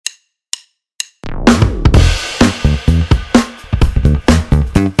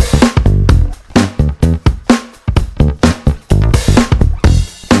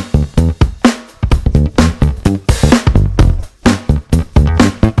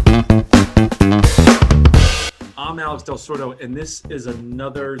Alex Del Sordo, and this is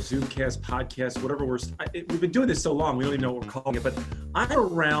another Zoomcast podcast, whatever we've been doing this so long, we don't even know what we're calling it, but I'm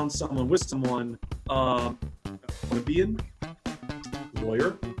around someone, Olympian,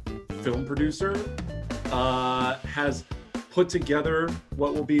 lawyer, film producer, has put together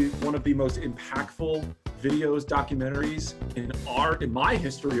what will be one of the most impactful videos, documentaries in my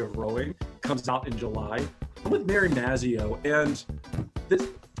history of rowing. Comes out in July. I'm with Mary Mazzio, and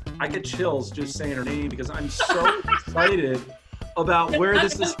I get chills just saying her name because I'm so excited about where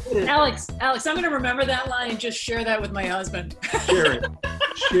this is headed. Alex, I'm going to remember that line and just share that with my husband. Share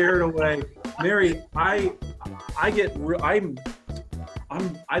it away. Mary, I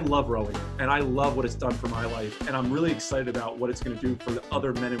love rowing, and I love what it's done for my life, and I'm really excited about what it's going to do for the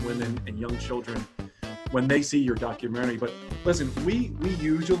other men and women and young children when they see your documentary. But listen, we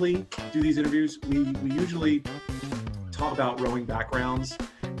usually do these interviews. We usually talk about rowing backgrounds,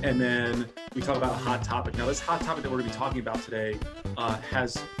 and then we talk about a hot topic. Now, this hot topic that we're going to be talking about today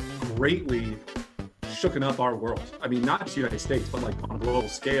has greatly shooken up our world. I mean, not just the United States, but like on a global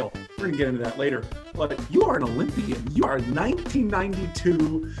scale. We're going to get into that later. But you are an Olympian. You are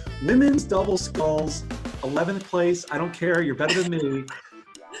 1992 women's double sculls, 11th place. I don't care. You're better than me.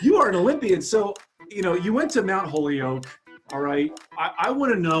 You are an Olympian. So, you know, you went to Mount Holyoke. All right. I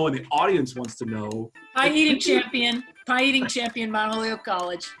want to know, and the audience wants to know. Pie eating champion, Mount Holyoke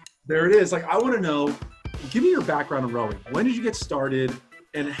College. There it is. Like, I want to know, give me your background in rowing. When did you get started?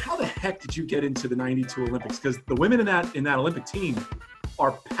 And how the heck did you get into the 92 Olympics? Because the women in that Olympic team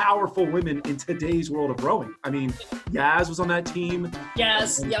are powerful women in today's world of rowing. I mean, Yaz was on that team.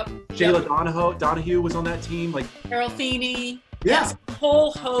 Yaz, yep. Jayla Donahue was on that team. Like Carol Feeney. Yeah. Yes, a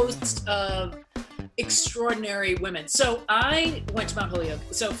whole host of extraordinary women. So I went to Mount Holyoke.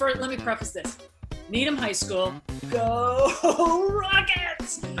 So first, let me preface this. Needham High School, go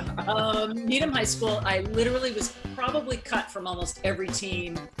Rockets! Needham High School, I literally was probably cut from almost every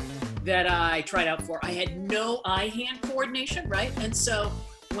team that I tried out for. I had no eye-hand coordination, right? And so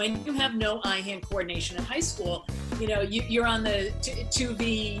when you have no eye-hand coordination in high school, you know, you're on the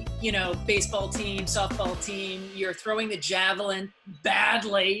 2V, you know, baseball team, softball team, you're throwing the javelin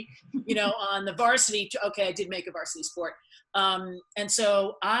badly, you know, on the varsity. Okay, I did make a varsity sport. And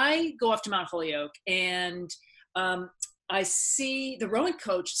so I go off to Mount Holyoke, and I see the rowing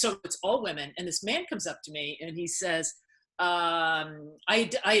coach. So it's all women. And this man comes up to me and he says, I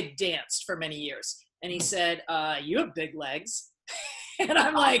had danced for many years. And he said, you have big legs. And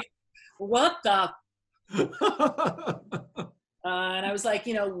I'm like, what the? And I was like,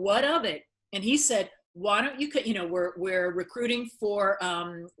 you know, what of it? And he said, why don't you, you know, we're recruiting for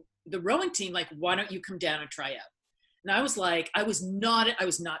the rowing team. Like, why don't you come down and try out? And I was like, I was not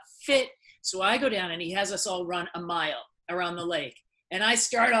fit. So I go down and he has us all run a mile around the lake. And I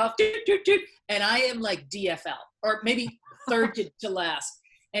start off, and I am like DFL, or maybe third to last.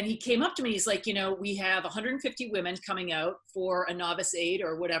 And he came up to me, he's like, you know, we have 150 women coming out for a novice aid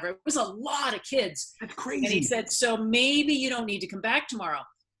or whatever. It was a lot of kids. That's crazy. And he said, so maybe you don't need to come back tomorrow.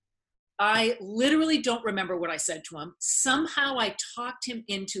 I literally don't remember what I said to him. Somehow I talked him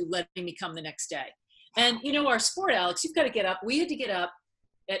into letting me come the next day. And, you know, our sport, Alex, you've got to get up. We had to get up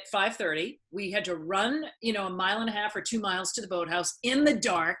at 5:30. We had to run, you know, 1.5 miles or 2 miles to the boathouse in the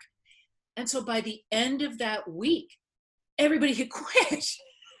dark. And so by the end of that week, everybody had quit.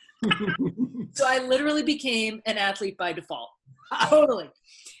 So I literally became an athlete by default. Totally.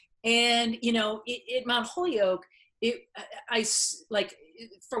 And, you know, at Mount Holyoke,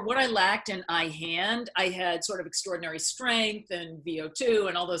 for what I lacked in eye-hand, I had sort of extraordinary strength and VO2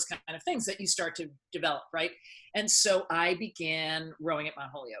 and all those kind of things that you start to develop, right? And so I began rowing at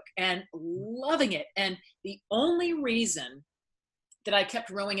Mount Holyoke and loving it. And the only reason that I kept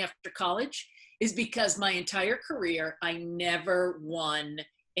rowing after college is because my entire career, I never won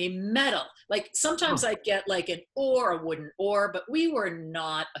a medal. Like sometimes I'd get like an oar, a wooden oar, but we were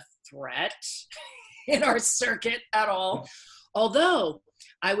not a threat in our circuit at all. Although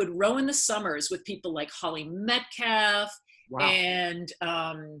I would row in the summers with people like Holly Metcalf. Wow. And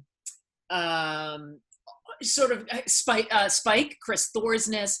sort of Spike, Chris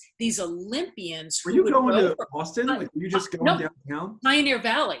Thorsness, these Olympians. Were you going to Boston? Like, were you just going downtown? Pioneer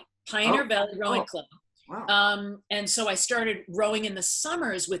Valley Rowing Club. Wow. And so I started rowing in the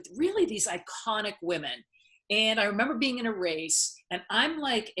summers with really these iconic women. And I remember being in a race, and I'm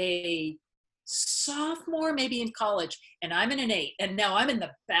like a sophomore, maybe in college, and I'm in an 8. And now I'm in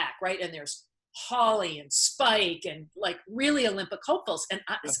the back, right? And there's Holly and Spike and like really Olympic hopefuls. And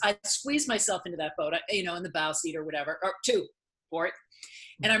I squeezed myself into that boat, you know, in the bow seat or whatever, or 2 for it.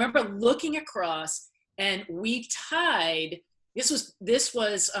 And I remember looking across, and we tied this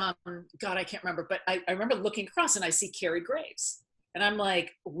was God, I can't remember, but I remember looking across and I see Carrie Graves. And I'm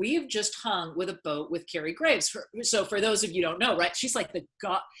like, we've just hung with a boat with Carrie Graves. So for those of you who don't know, right? She's like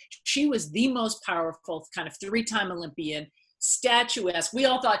she was the most powerful kind of 3-time Olympian, statuesque. We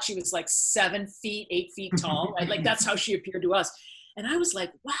all thought she was like 7 feet, 8 feet tall, right? Like that's how she appeared to us. And I was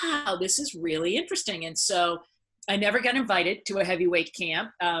like, wow, this is really interesting. And so I never got invited to a heavyweight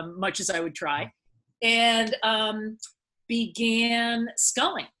camp, much as I would try, and began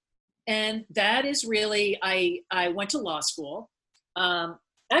sculling. And that is really, I went to law school.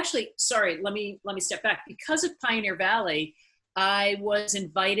 Actually, sorry, let me step back. Because of Pioneer Valley, I was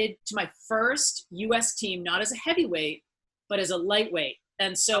invited to my first U.S. team, not as a heavyweight, but as a lightweight.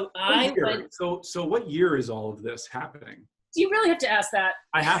 And so I went. So what year is all of this happening? Do you really have to ask that?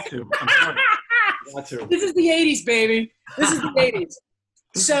 I have to. I'm sorry. This is the 80s, baby. This is the 80s.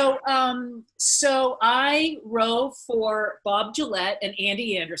 So I row for Bob Gillette and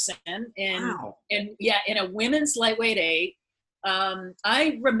Andy Anderson in a women's lightweight 8.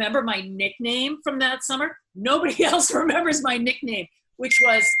 I remember my nickname from that summer. Nobody else remembers my nickname, which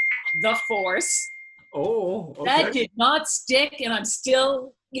was The Force. Oh, okay. That did not stick, and I'm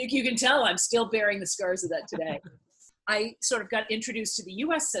still, you can tell I'm still bearing the scars of that today. I sort of got introduced to the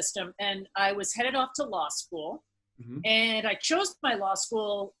U.S. system, and I was headed off to law school. Mm-hmm. And I chose my law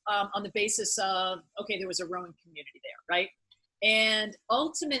school on the basis of, okay, there was a rowing community there, right? And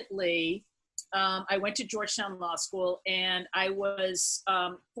ultimately, I went to Georgetown Law School, and I was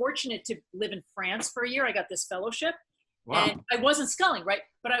fortunate to live in France for a year. I got this fellowship. Wow. And I wasn't sculling, right?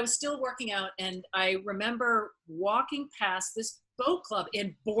 But I was still working out. And I remember walking past this boat club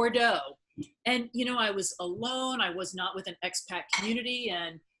in Bordeaux. And, I was alone. I was not with an expat community,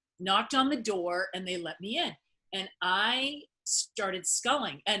 and knocked on the door, and they let me in. And I started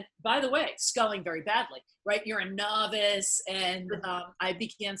sculling. And by the way, sculling very badly, right? You're a novice. And I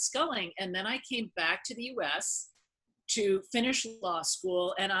began sculling. And then I came back to the US to finish law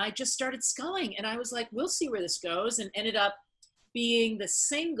school. And I just started sculling. And I was like, we'll see where this goes. And ended up being the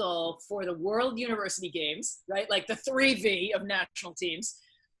single for the World University Games, right? Like the 3V of national teams.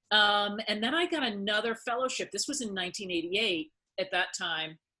 And then I got another fellowship. This was in 1988 at that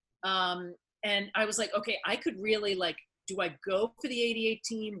time. And I was like, okay, I could really do I go for the 88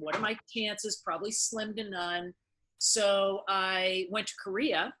 team? What are my chances? Probably slim to none. So I went to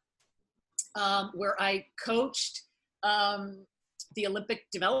Korea, where I coached the Olympic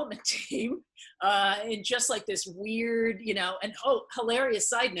development team in just like this weird, and hilarious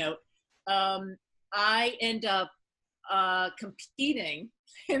side note. I end up competing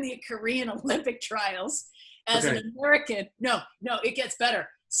in the Korean Olympic trials as an American. No, it gets better.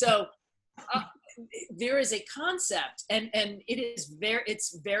 So there is a concept, and it's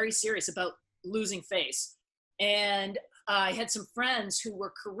very serious about losing face. And I had some friends who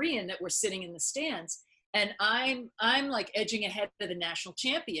were Korean that were sitting in the stands, and I'm like edging ahead of the national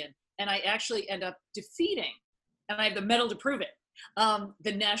champion, and I actually end up defeating, and I have the medal to prove it,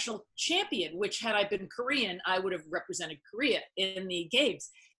 the national champion, which had I been Korean, I would have represented Korea in the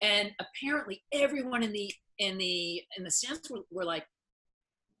games. And apparently everyone in the stands were like,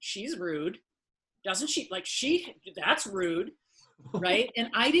 she's rude. Doesn't she, that's rude, right? And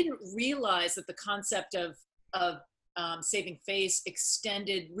I didn't realize that the concept of saving face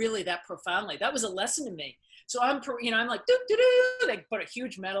extended really that profoundly. That was a lesson to me. So I'm like, doo-doo-doo. They put a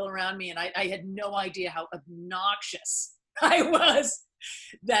huge medal around me, and I had no idea how obnoxious I was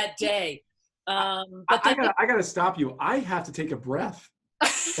that day. But I gotta stop you. I have to take a breath.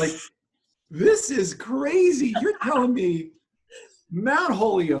 Like, this is crazy. You're telling me Mount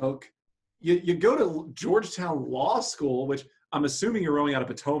Holyoke, you go to Georgetown Law School, which I'm assuming you're rowing out of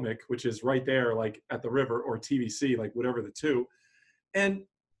Potomac, which is right there, like at the river, or TBC, like whatever the two. And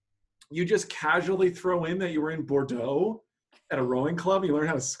you just casually throw in that you were in Bordeaux at a rowing club, and you learn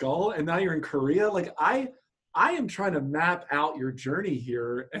how to scull, and now you're in Korea. Like, I am trying to map out your journey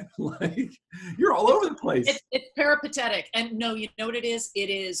here, and like, you're all over the place. It's peripatetic. And no, you know what it is? It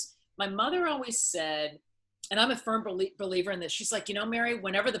is, my mother always said, and I'm a firm believer in this. She's like, Mary,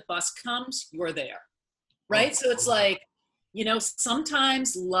 whenever the bus comes, you're there. Right? So it's like,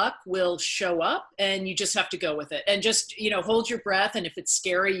 sometimes luck will show up, and you just have to go with it, and just, hold your breath. And if it's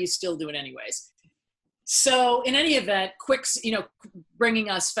scary, you still do it anyways. So in any event, bringing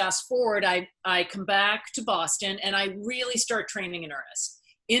us fast forward, I come back to Boston, and I really start training in earnest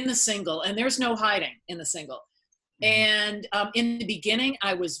in the single, and there's no hiding in the single. Mm-hmm. And in the beginning,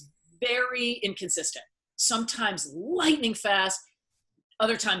 I was very inconsistent, sometimes lightning fast,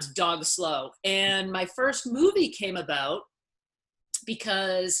 other times dog slow. And my first movie came about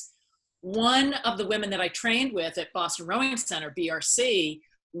because one of the women that I trained with at Boston Rowing Center, BRC,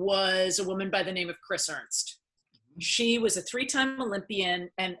 was a woman by the name of Chris Ernst. She was a 3-time Olympian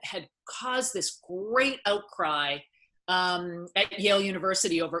and had caused this great outcry at Yale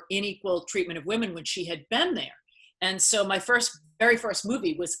University over unequal treatment of women when she had been there. And so my very first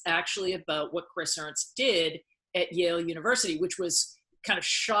movie was actually about what Chris Ernst did at Yale University, which was kind of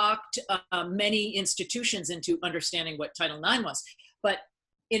shocked many institutions into understanding what Title IX was. But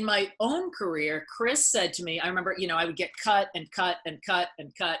in my own career, Chris said to me, I remember, I would get cut and cut and cut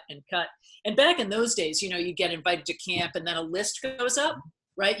and cut and cut. And back in those days, you get invited to camp and then a list goes up,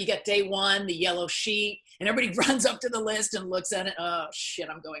 right? You get day one, the yellow sheet, and everybody runs up to the list and looks at it. Oh, shit,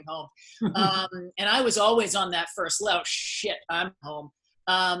 I'm going home. And I was always on that first level. Shit, I'm home.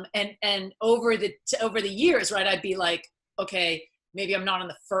 And over the years, right, I'd be like, okay, maybe I'm not on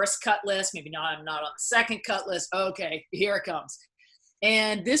the first cut list. Maybe I'm not on the second cut list. Okay, here it comes.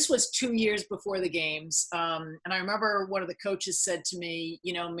 And this was 2 years before the games. And I remember one of the coaches said to me,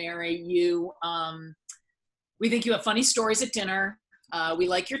 Mary, we think you have funny stories at dinner. We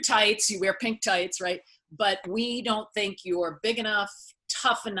like your tights. You wear pink tights, right? But we don't think you're big enough,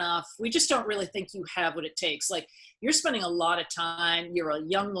 tough enough. We just don't really think you have what it takes. Like, you're spending a lot of time. You're a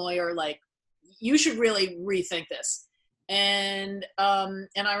young lawyer. Like, you should really rethink this. And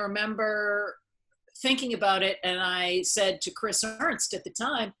I remember thinking about it, and I said to Chris Ernst at the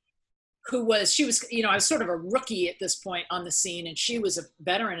time, I was sort of a rookie at this point on the scene, and she was a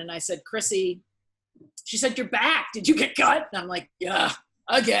veteran. And I said, Chrissy, she said, you're back. Did you get cut? And I'm like, yeah,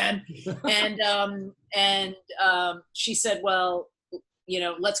 again. and she said, well,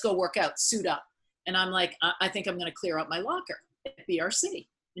 let's go work out, suit up. And I'm like, I think I'm going to clear out my locker at BRC.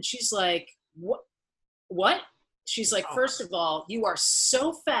 And she's like, what? She's like, first of all, you are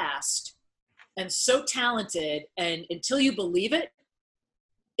so fast and so talented, and until you believe it,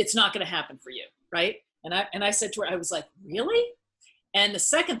 it's not going to happen for you, right? And I said to her, I was like, really? And the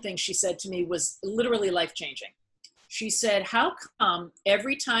second thing she said to me was literally life-changing. She said, how come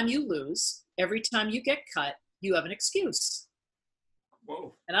every time you lose, every time you get cut, you have an excuse?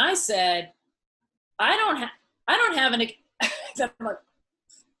 Whoa. And I said, I don't have an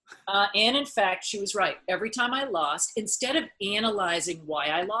and in fact, she was right. Every time I lost, instead of analyzing why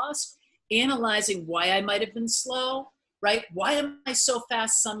I lost, analyzing why I might have been slow, right? Why am I so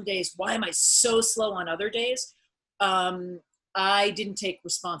fast some days? Why am I so slow on other days? I didn't take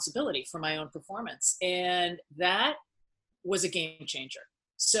responsibility for my own performance. And that was a game changer.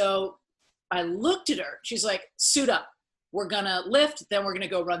 So I looked at her. She's like, suit up. We're going to lift. Then we're going to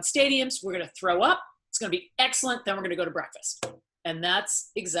go run stadiums. We're going to throw up. It's going to be excellent. Then we're going to go to breakfast. And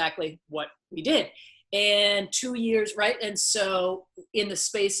that's exactly what we did. And 2 years, right? And so in the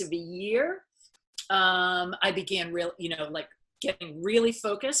space of a year, I began getting really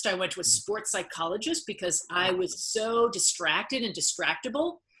focused. I went to a sports psychologist because I was so distracted and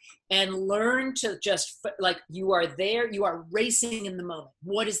distractible, and learned to just, like, you are there, you are racing in the moment.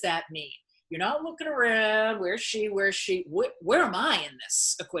 What does that mean? You're not looking around, where's she, where am I in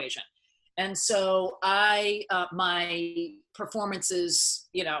this equation? And so my performances,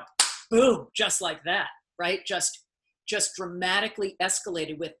 boom, just like that, right? Just dramatically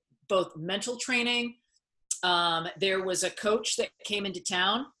escalated with both mental training. There was a coach that came into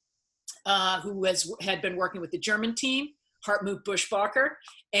town who had been working with the German team, Hartmut Buschbacher.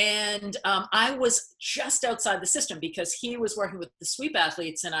 And I was just outside the system because he was working with the sweep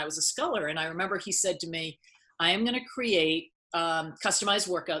athletes and I was a sculler. And I remember he said to me, I am going to create customized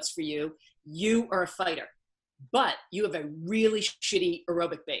workouts for you. You are a fighter, but you have a really shitty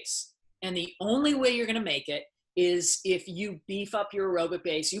aerobic base. And the only way you're going to make it is if you beef up your aerobic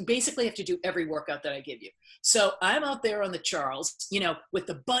base. You basically have to do every workout that I give you. So I'm out there on the Charles, with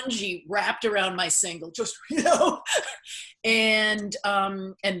the bungee wrapped around my single, just, and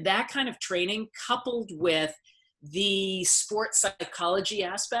that kind of training coupled with the sports psychology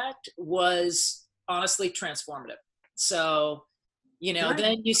aspect was honestly transformative. So,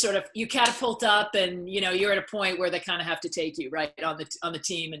 then you catapult up and, you're at a point where they kind of have to take you right on the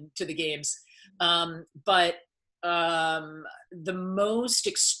team and to the games. But the most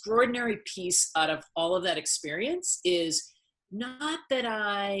extraordinary piece out of all of that experience is not that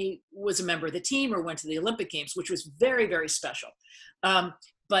I was a member of the team or went to the Olympic Games, which was very, very special.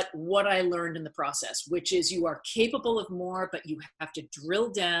 But what I learned in the process, which is you are capable of more, but you have to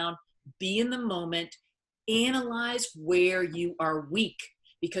drill down, be in the moment, analyze where you are weak.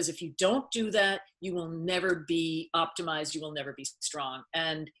 Because if you don't do that, you will never be optimized. You will never be strong.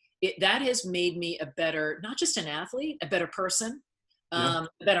 And that has made me a better, not just an athlete, a better person, a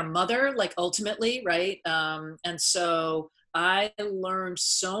better mother, like ultimately, right? And so I learned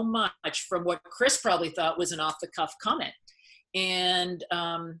so much from what Chris probably thought was an off the cuff comment. And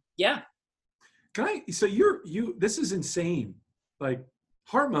yeah. So this is insane. Like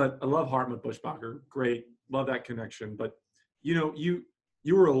Hartmut, I love Hartmut Bushbacher. Great. Love that connection. But you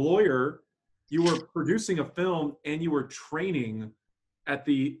were a lawyer, you were producing a film, and you were training at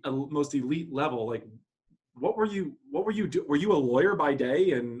the most elite level. Like, what were you doing? Were you a lawyer by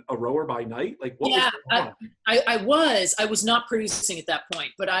day and a rower by night? Like, what was going on? I was not producing at that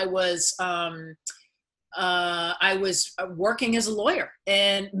point, but I was working as a lawyer,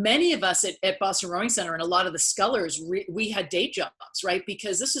 and many of us at Boston Rowing Center and a lot of the scullers, we had day jobs, right?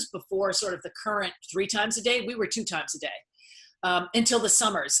 Because this is before sort of the current 3 times a day. We were 2 times a day. Until the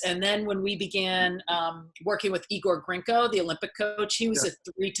summers. And then when we began working with Igor Grinko, the Olympic coach, he was a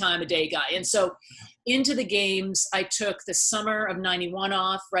 3-time-a-day guy. And so into the games, I took the summer of 91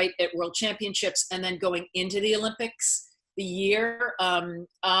 off, right, at World Championships, and then going into the Olympics, the year,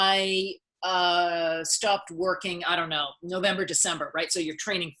 I stopped working, I don't know, November, December, right? So you're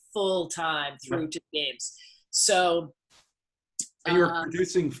training full time through to the games. So and you were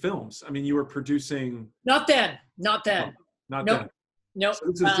producing films. I mean, you were producing. Not then. Not nope. then. Nope. So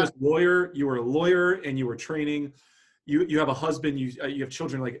this is just lawyer. You were a lawyer and you were training. You have a husband. You have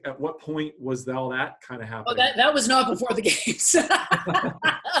children. Like, at what point was all that kind of happening? Oh, that was not before the games.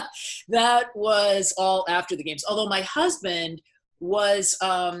 That was all after the games. Although my husband was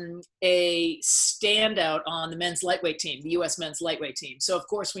a standout on the men's lightweight team, the U.S. men's lightweight team. So of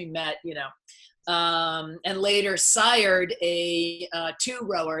course we met, and later sired 2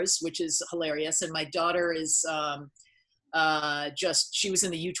 rowers, which is hilarious. And my daughter is she was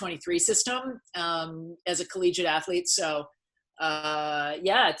in the U23 system as a collegiate athlete. So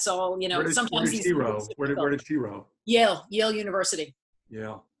it's all, sometimes where did she row? Yale University.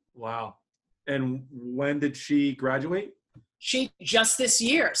 Yeah. Wow. And when did she graduate? She just this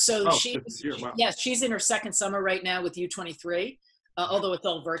year. So wow. She's in her 2nd summer right now with U23. Although it's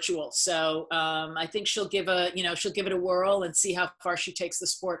all virtual. So I think she'll give it a whirl and see how far she takes the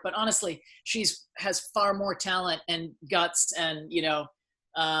sport. But honestly, has far more talent and guts and,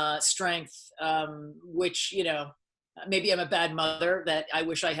 strength, which, maybe I'm a bad mother that I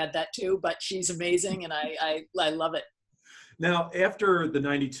wish I had that too, but she's amazing. And I love it. Now, after the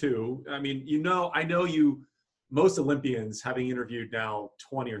 92, I mean, I know you, most Olympians, having interviewed now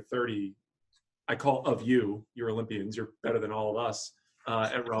 20 or 30, I call of you're Olympians, you're better than all of us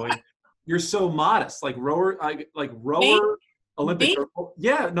at rowing. You're so modest, like rower, Olympic.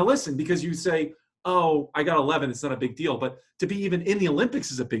 Yeah, no, listen, because you say, oh, I got 11, it's not a big deal. But to be even in the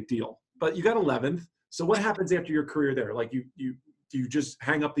Olympics is a big deal. But you got 11th. So what happens after your career there? Like, do you just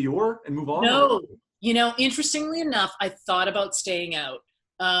hang up the oar and move on? No, interestingly enough, I thought about staying out.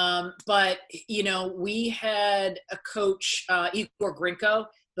 But, we had a coach, Igor Grinko.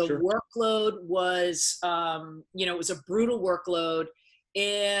 The workload was, it was a brutal workload.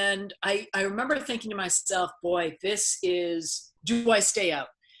 And I remember thinking to myself, boy, do I stay out?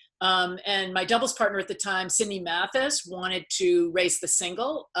 And my doubles partner at the time, Sydney Mathis, wanted to race the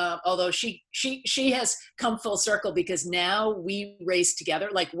single, although she has come full circle because now we race together.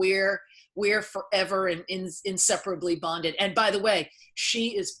 Like we're forever and inseparably bonded. And by the way,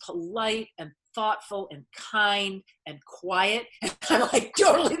 she is polite and thoughtful and kind and quiet, and I'm like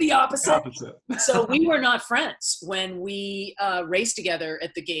totally the opposite. So we were not friends when we raced together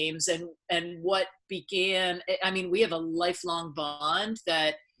at the games, and what began, I mean, we have a lifelong bond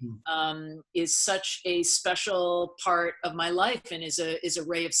that is such a special part of my life and is a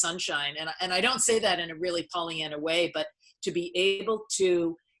ray of sunshine. And I don't say that in a really Pollyanna way, but to be able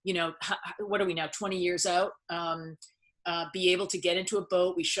to, what are we now, 20 years out, be able to get into a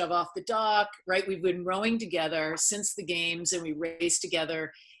boat, we shove off the dock, right? We've been rowing together since the games and we race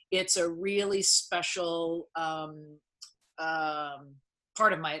together. It's a really special part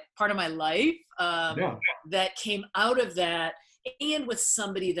of my life that came out of that, and with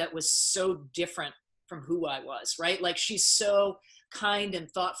somebody that was so different from who I was, right? Like, she's so kind and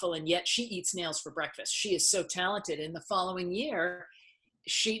thoughtful, and yet she eats nails for breakfast. She is so talented. In the following year,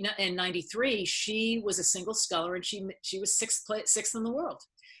 in 93, she was a single sculler, and she was sixth in the world,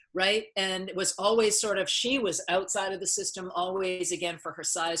 right? And it was always she was outside of the system, always, again, for her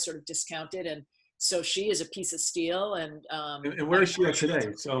size, sort of discounted. And so she is a piece of steel. And where is she at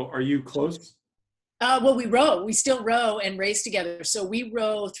today? So are you close? Well, we still row and race together. So we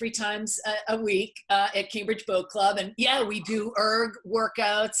row 3 times a week at Cambridge Boat Club. And yeah, we do erg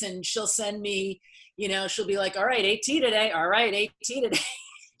workouts, and she'll send me, she'll be like, all right, AT today. All right, AT today.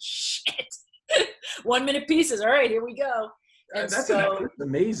 Shit. 1 minute pieces. All right, here we go. And that's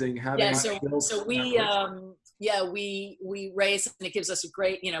amazing. So yeah, we race, and it gives us a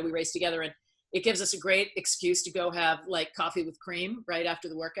great, we race together, and it gives us a great excuse to go have like coffee with cream right after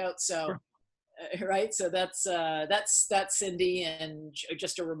the workout. So, right. So that's Cindy, and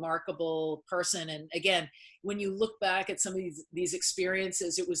just a remarkable person. And again, when you look back at some of these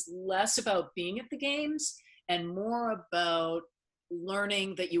experiences, it was less about being at the games and more about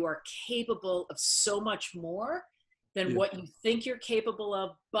learning that you are capable of so much more than what you think you're capable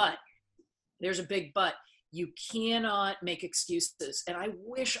of. But there's a big but. You cannot make excuses. And I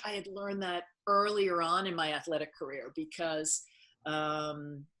wish I had learned that earlier on in my athletic career, because, I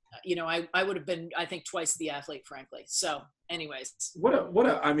would have been, I think, twice the athlete, frankly. So anyways.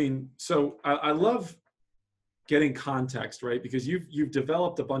 So I love getting context, right? Because you've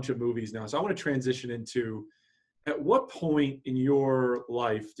developed a bunch of movies now. So I want to transition into, at what point in your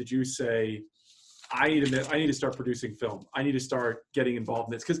life did you say, I need to start producing film. I need to start getting involved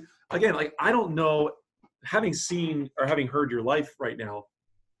in this? Because again, like, I don't know, having seen or having heard your life right now,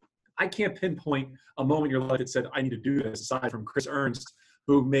 I can't pinpoint a moment in your life that said, I need to do this, aside from Chris Ernst,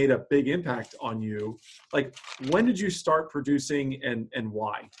 who made a big impact on you. Like, when did you start producing, and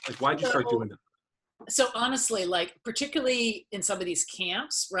why? Like, why did you start doing that? So honestly, like, particularly in some of these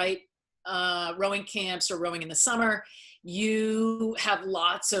camps, right? Rowing camps or rowing in the summer, you have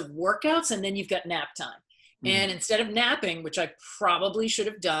lots of workouts and then you've got nap time. And instead of napping, which I probably should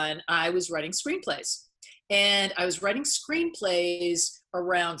have done, I was writing screenplays. And I was writing screenplays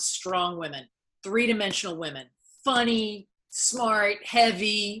around strong women, three-dimensional women, funny, smart,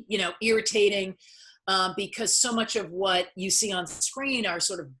 heavy, irritating, because so much of what you see on screen are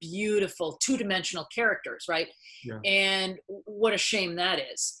sort of beautiful two-dimensional characters, right? Yeah. And what a shame that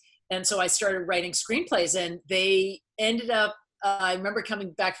is. And so I started writing screenplays, and they ended up, I remember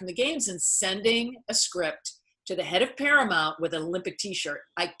coming back from the games and sending a script to the head of Paramount with an Olympic t-shirt.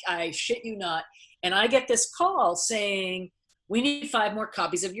 I shit you not. And I get this call saying, we need 5 more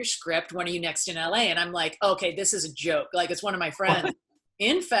copies of your script. When are you next in LA? And I'm like, okay, this is a joke. Like, it's one of my friends.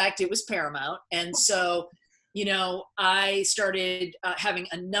 In fact, it was Paramount. And so, I started having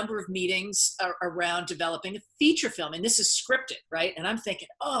a number of meetings around developing a feature film. And this is scripted, right? And I'm thinking,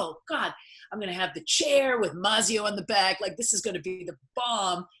 oh God, I'm going to have the chair with Mazio on the back. Like, this is going to be the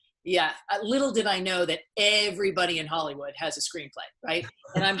bomb. Yeah. Little did I know that everybody in Hollywood has a screenplay, right?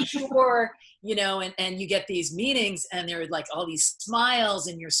 And I'm sure, and you get these meetings and there are like all these smiles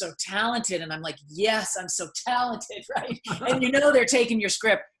and you're so talented. And I'm like, yes, I'm so talented, right? And they're taking your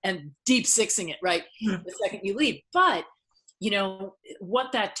script and deep sixing it, right? The second you leave. But,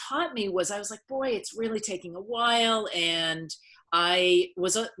 what that taught me was, I was like, boy, it's really taking a while. And I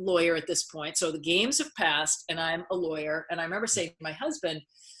was a lawyer at this point. So the games have passed and I'm a lawyer. And I remember saying to my husband,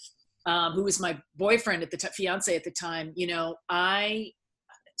 who was my boyfriend at the fiance at the time,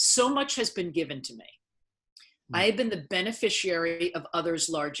 so much has been given to me. I have been the beneficiary of others'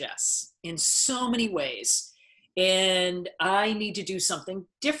 largesse in so many ways. And I need to do something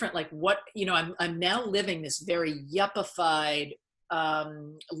different. Like I'm now living this very yuppified,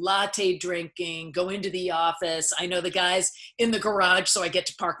 latte drinking, go into the office. I know the guys in the garage, so I get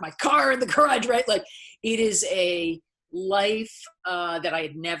to park my car in the garage, right? Like, it is a life that I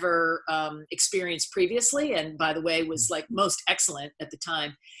had never experienced previously, and by the way was like most excellent at the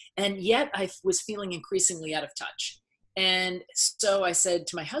time, and yet I was feeling increasingly out of touch. And so I said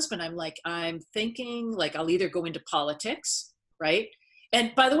to my husband, I'm thinking like I'll either go into politics, right?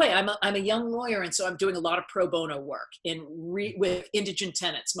 And by the way, I'm a young lawyer, and so I'm doing a lot of pro bono work with indigent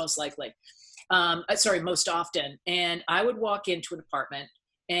tenants, most likely, most often. And I would walk into an apartment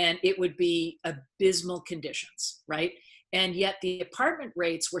and it would be abysmal conditions, right? And yet the apartment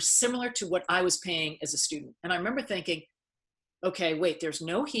rates were similar to what I was paying as a student. And I remember thinking, okay, wait, there's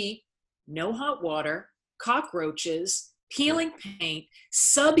no heat, no hot water, cockroaches, peeling paint,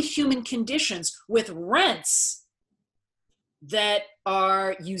 subhuman conditions with rents that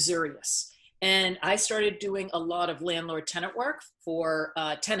are usurious. And I started doing a lot of landlord-tenant work for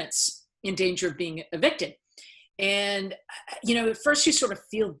tenants in danger of being evicted. And, at first you sort of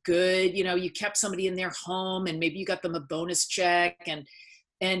feel good, you kept somebody in their home and maybe you got them a bonus check.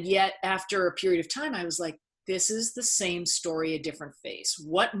 And yet after a period of time, I was like, this is the same story, a different face.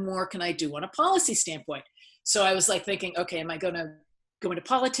 What more can I do on a policy standpoint? So I was like thinking, okay, am I going to go into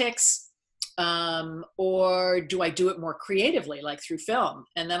politics? Or do I do it more creatively, like through film?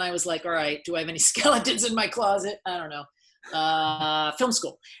 And then I was like, all right, do I have any skeletons in my closet? I don't know. Film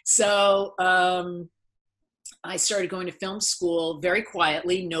school. So, I started going to film school very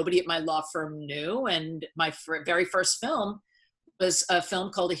quietly. Nobody at my law firm knew. And my very first film was a film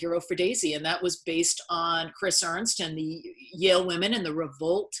called A Hero for Daisy. And that was based on Chris Ernst and the Yale women and the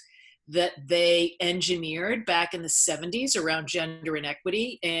revolt that they engineered back in the 70s around gender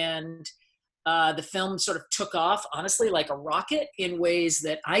inequity. And the film sort of took off, honestly, like a rocket in ways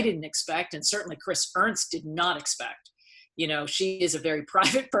that I didn't expect. And certainly Chris Ernst did not expect. You know, she is a very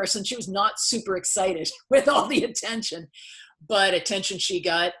private person. She was not super excited with all the attention, but attention she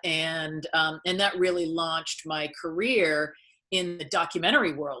got. And that really launched my career in the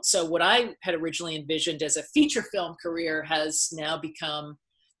documentary world. So what I had originally envisioned as a feature film career has now become,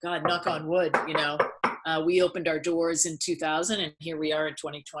 God, knock on wood, you know, we opened our doors in 2000 and here we are in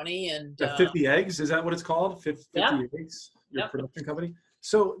 2020. And 50 Eggs, is that what it's called? 50 yeah. Eggs, your production company?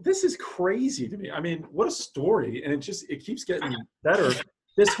 So this is crazy to me. I mean, what a story. And it keeps getting better.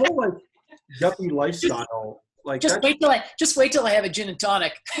 This whole like yuppie lifestyle, like just wait till I have a gin and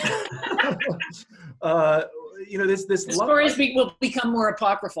tonic. You know, this the stories will become more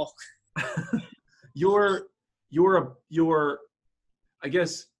apocryphal. your I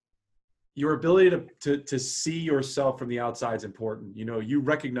guess your ability to see yourself from the outside is important. You know, you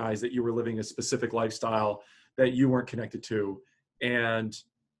recognize that you were living a specific lifestyle that you weren't connected to, and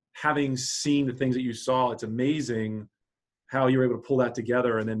having seen the things that you saw, it's amazing how you're able to pull that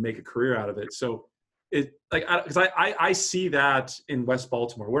together and then make a career out of it. So it like, because I see that in West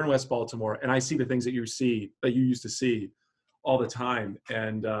Baltimore. We're in West Baltimore, and I see the things that you used to see all the time.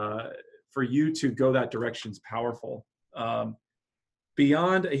 And for you to go that direction is powerful.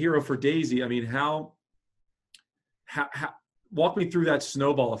 Beyond A Hero for Daisy, I mean, how walk me through that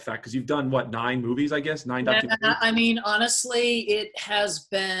snowball effect, because you've done what, 9 movies, I guess, 9 documentaries? I mean, honestly, it has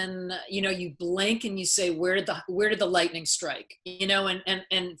been, you know, you blink and you say, where did the lightning strike? You know,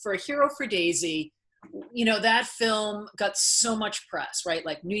 and for A Hero for Daisy, you know, that film got so much press, right?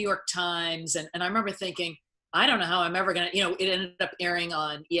 Like New York Times. And I remember thinking, I don't know how I'm ever going to, you know, it ended up airing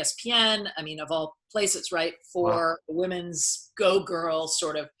on ESPN. I mean, of all places, right? For a women's Go Girl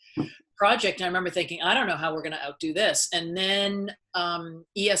sort of project. And I remember thinking, I don't know how we're going to outdo this. And then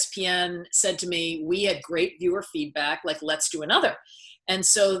ESPN said to me, we had great viewer feedback, like, let's do another. And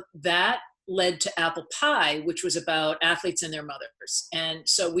so that led to Apple Pie, which was about athletes and their mothers. And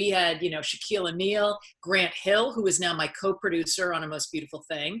so we had, you know, Shaquille O'Neal, Grant Hill, who is now my co-producer on A Most Beautiful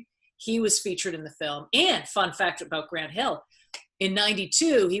Thing. He was featured in the film. And fun fact about Grant Hill, in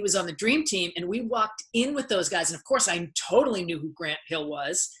 92, he was on the Dream Team, and we walked in with those guys. And of course, I totally knew who Grant Hill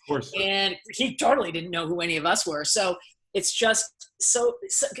was. Of course. And he totally didn't know who any of us were. So it's just so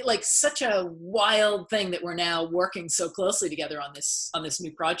like such a wild thing that we're now working so closely together on this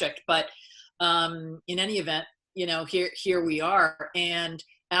new project. But in any event, you know, here we are. And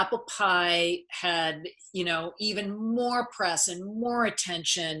Apple Pie had, you know, even more press and more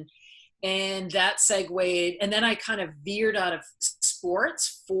attention. And that segued, and then I kind of veered out of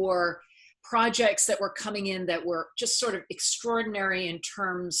sports for projects that were coming in that were just sort of extraordinary in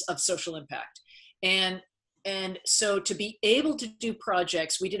terms of social impact. And so to be able to do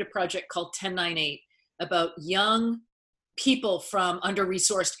projects, we did a project called 1098 about young people from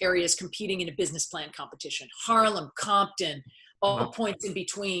under-resourced areas competing in a business plan competition, Harlem, Compton, all points in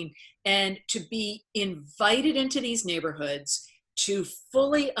between. And to be invited into these neighborhoods to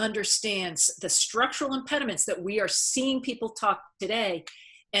fully understand the structural impediments that we are seeing people talk today,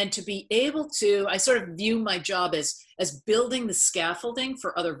 and to be able to, I sort of view my job as building the scaffolding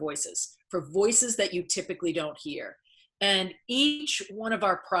for other voices, for voices that you typically don't hear. And each one of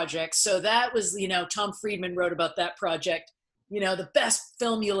our projects, so that was, you know, Tom Friedman wrote about that project, you know, the best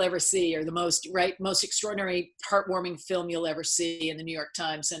film you'll ever see, or the most extraordinary, heartwarming film you'll ever see in the New York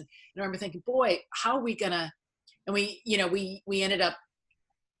Times. And I remember thinking, boy, how are we gonna, and we, you know, we ended up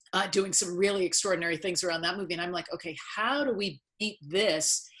doing some really extraordinary things around that movie. And I'm like, okay, how do we beat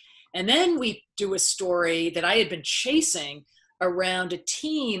this? And then we do a story that I had been chasing around a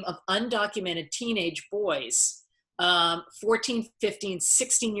team of undocumented teenage boys, 14, 15,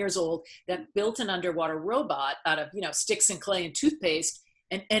 16 years old, that built an underwater robot out of, you know, sticks and clay and toothpaste,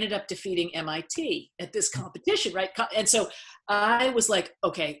 and ended up defeating MIT at this competition, right? And so I was like,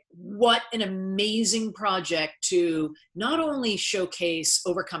 okay, what an amazing project to not only showcase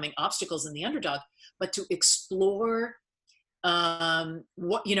overcoming obstacles in the underdog, but to explore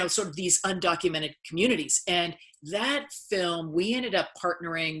what, you know, sort of these undocumented communities. And that film, we ended up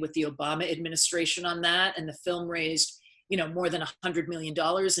partnering with the Obama administration on that, and the film raised, you know, more than $100 million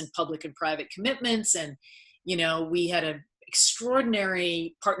in public and private commitments. And, you know, we had an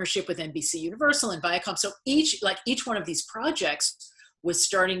extraordinary partnership with NBC Universal and Viacom. So each one of these projects was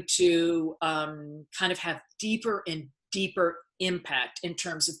starting to kind of have deeper and deeper impact in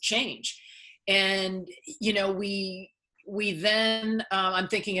terms of change. And, you know, we then, I'm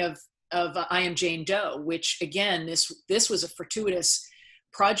thinking of I Am Jane Doe, which again, this was a fortuitous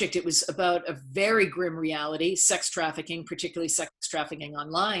project, it was about a very grim reality, sex trafficking, particularly sex trafficking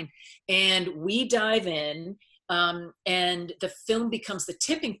online. And we dive in, and the film becomes the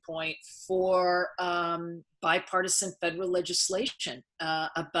tipping point for bipartisan federal legislation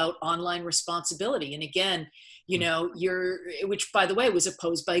about online responsibility. And again, you know, which by the way was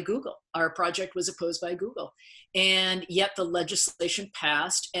opposed by Google. Our project was opposed by Google. And yet the legislation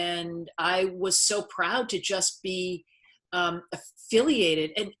passed, and I was so proud to just be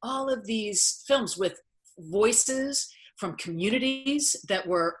affiliated in all of these films with voices from communities that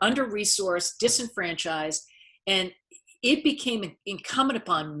were under-resourced, disenfranchised. And it became incumbent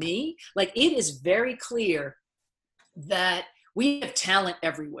upon me. Like, it is very clear that we have talent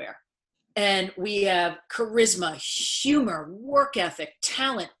everywhere. And we have charisma, humor, work ethic,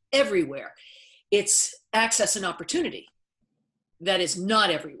 talent everywhere. It's access and opportunity that is not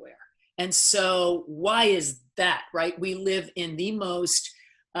everywhere. And so why is that, right? We live in the most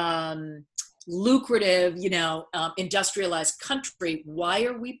lucrative, industrialized country. Why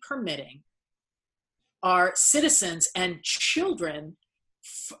are we permitting our citizens and children,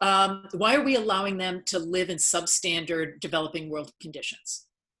 why are we allowing them to live in substandard developing world conditions?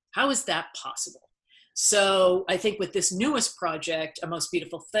 How is that possible? So I think with this newest project, A Most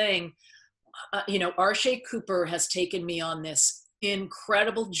Beautiful Thing, Arshay Cooper has taken me on this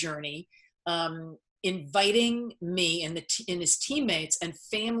incredible journey, inviting me and his teammates and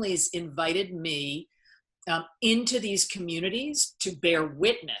families invited me into these communities to bear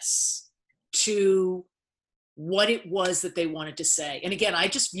witness to what it was that they wanted to say. And again, I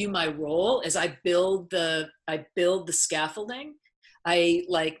just view my role as I build the scaffolding.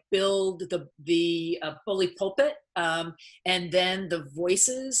 I build the bully pulpit, and then the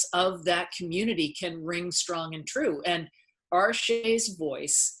voices of that community can ring strong and true. And Arshay's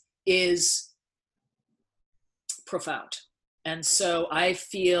voice is profound. And so I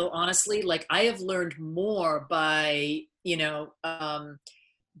feel honestly like I have learned more by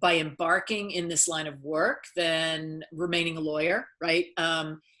embarking in this line of work than remaining a lawyer, right?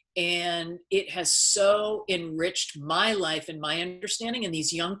 And it has so enriched my life and my understanding, and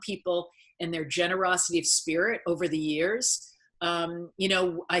these young people and their generosity of spirit over the years.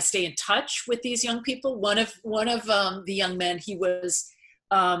 I stay in touch with these young people. One of the young men, he was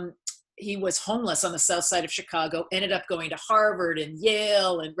homeless on the south side of Chicago, ended up going to Harvard and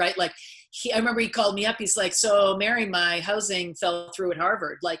Yale, and right, I remember he called me up. He's like, "So Mary, my housing fell through at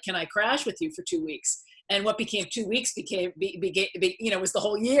Harvard. Like, can I crash with you for 2 weeks?" And what became 2 weeks was the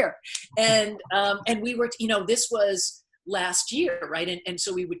whole year. And we were, this was last year, right? And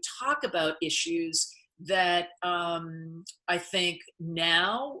so we would talk about issues that I think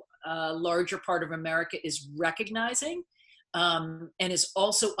now a larger part of America is recognizing, and is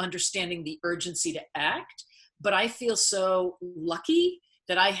also understanding the urgency to act. But I feel so lucky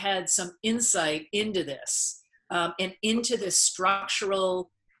that I had some insight into this, and into this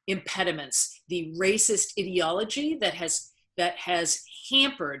structural impediments, the racist ideology that has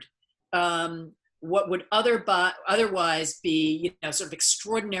hampered what would otherwise be, sort of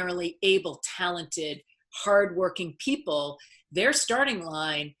extraordinarily able, talented, hardworking people. Their starting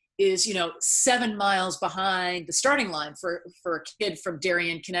line is 7 miles behind the starting line for a kid from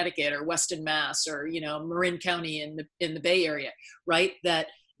Darien, Connecticut, or Weston, Mass, or Marin County in the Bay Area, right? That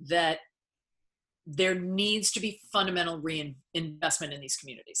there needs to be fundamental reinvestment in these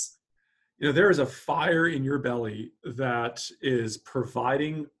communities. There is a fire in your belly that is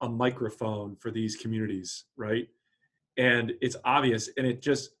providing a microphone for these communities, right? And it's obvious. And it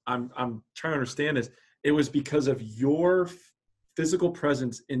just, I'm trying to understand this. It was because of your physical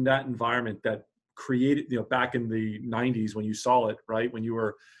presence in that environment that created, back in the 90s when you saw it, right? When you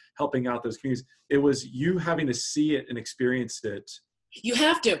were helping out those communities, it was you having to see it and experience it. You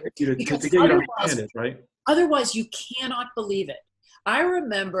have to, to get you to understand it, right? Otherwise, you cannot believe it. I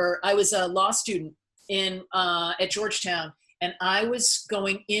remember I was a law student at Georgetown, and I was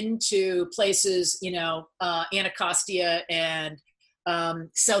going into places, Anacostia and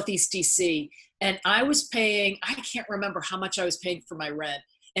Southeast DC, and I was paying, I can't remember how much I was paying for my rent,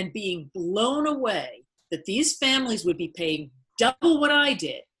 and being blown away that these families would be paying double what I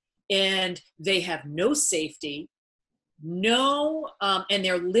did, and they have no safety, and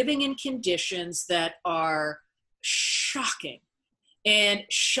they're living in conditions that are shocking and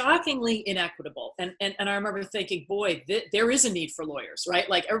shockingly inequitable. And I remember thinking, boy, there is a need for lawyers, right?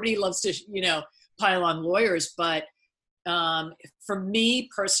 Like, everybody loves to, pile on lawyers, but for me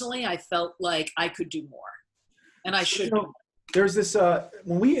personally, I felt like I could do more, and I should. There's this,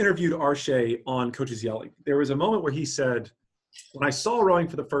 when we interviewed Arshay on Coaches Yelling, there was a moment where he said, when I saw rowing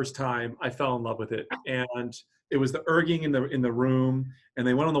for the first time, I fell in love with it. And it was the erging in the room, and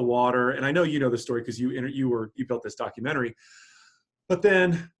they went on the water. And I know you know the story because you built this documentary. But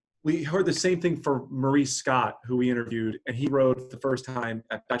then we heard the same thing for Maurice Scott, who we interviewed, and he rowed the first time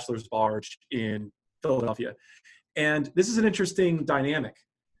at Bachelor's Barge in Philadelphia. And this is an interesting dynamic.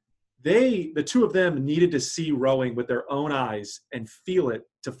 The two of them needed to see rowing with their own eyes and feel it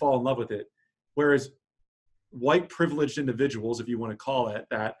to fall in love with it. Whereas white privileged individuals, if you want to call it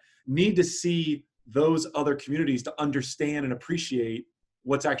that, need to see those other communities to understand and appreciate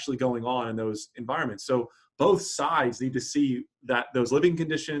what's actually going on in those environments. So both sides need to see that those living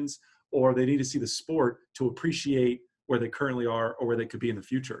conditions, or they need to see the sport to appreciate where they currently are or where they could be in the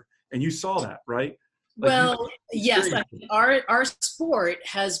future. And you saw that, right? Well, yes, our sport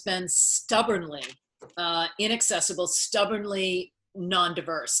has been stubbornly inaccessible, stubbornly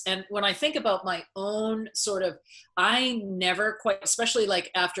non-diverse. And when I think about my own sort of, I never quite, especially like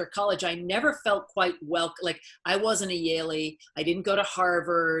after college, I never felt quite well, like I wasn't a Yaley, I didn't go to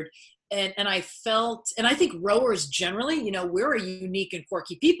Harvard. And I felt, and I think rowers generally, you know, we're a unique and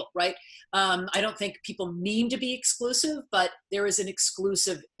quirky people, right? I don't think people mean to be exclusive, but there is an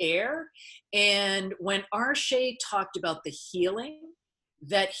exclusive air. And when Arshay talked about the healing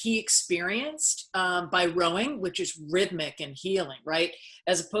that he experienced by rowing, which is rhythmic and healing, right?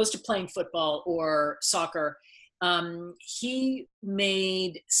 As opposed to playing football or soccer, he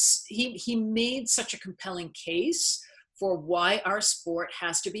made such a compelling case for why our sport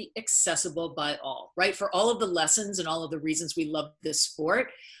has to be accessible by all, right? For all of the lessons and all of the reasons we love this sport,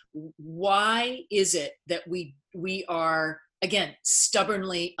 why is it that we are, again,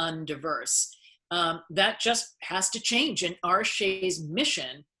 stubbornly undiverse? That just has to change. And Arshay's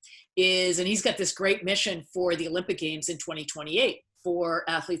mission is, and he's got this great mission for the Olympic Games in 2028 for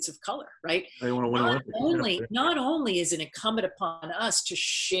athletes of color, right? They want to win not only is it incumbent upon us to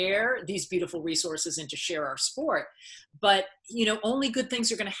share these beautiful resources and to share our sport, but you know, only good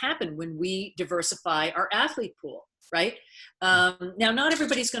things are going to happen when we diversify our athlete pool, right? Now, not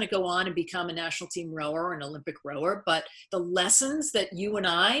everybody's going to go on and become a national team rower or an Olympic rower, but the lessons that you and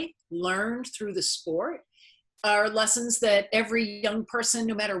I learned through the sport are lessons that every young person,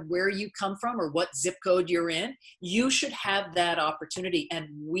 no matter where you come from or what zip code you're in, you should have that opportunity. And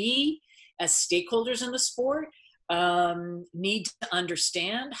we, as stakeholders in the sport, need to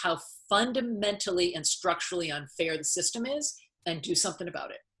understand how fundamentally and structurally unfair the system is and do something about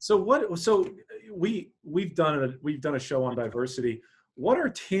it. So we've done a show on diversity. What are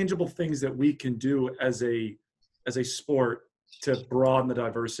tangible things that we can do as a sport to broaden the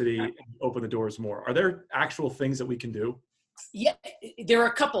diversity and open the doors more? Are there actual things that we can do? Yeah, there are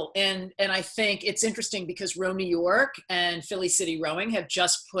a couple. And I think it's interesting because Row New York and Philly City Rowing have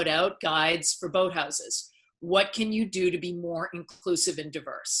just put out guides for boathouses. What can you do to be more inclusive and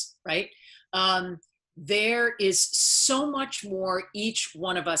diverse, right? There is so much more each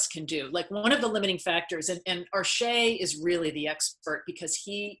one of us can do. Like one of the limiting factors, and Arshay is really the expert because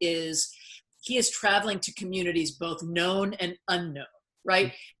he is traveling to communities both known and unknown,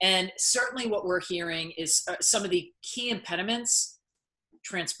 right? And certainly what we're hearing is some of the key impediments,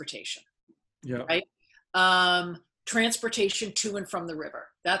 transportation, right? Transportation to and from the river.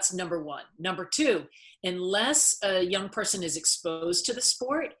 That's number one. Number two, unless a young person is exposed to the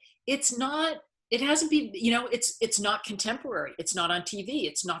sport, it hasn't been, you know, it's not contemporary. It's not on TV.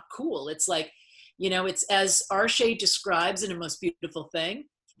 It's not cool. It's like, you know, it's as Arshay describes in A Most Beautiful Thing,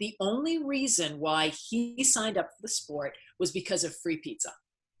 the only reason why he signed up for the sport was because of free pizza,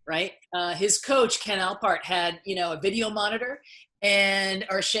 right? His coach, Ken Alpart, had, you know, a video monitor, and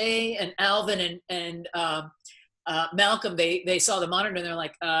Arshay and Alvin and Malcolm, they saw the monitor and they're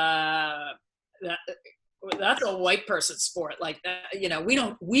like, that's a white person sport. Like, you know,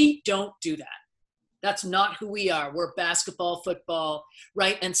 we don't do that. That's not who we are. We're basketball, football,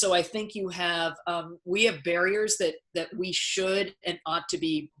 right? And so I think we have barriers that we should and ought to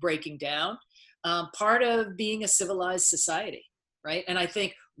be breaking down. Part of being a civilized society, right? And I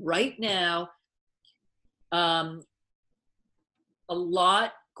think right now, a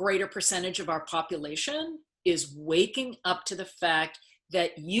lot greater percentage of our population is waking up to the fact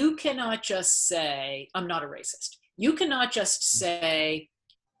that you cannot just say, I'm not a racist. You cannot just say,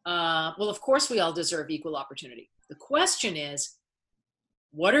 well, of course we all deserve equal opportunity. The question is,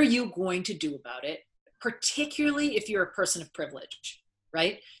 what are you going to do about it, particularly if you're a person of privilege,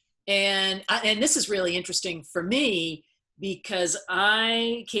 right? And this is really interesting for me because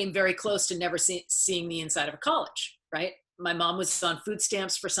I came very close to never seeing the inside of a college, right? My mom was on food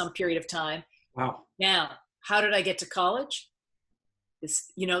stamps for some period of time. Wow. Now, how did I get to college?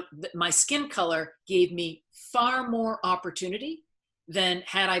 this, my skin color gave me far more opportunity than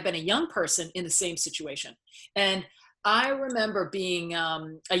had I been a young person in the same situation. And I remember being a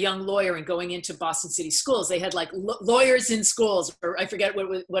young lawyer and going into Boston City schools. They had like lawyers in schools, or I forget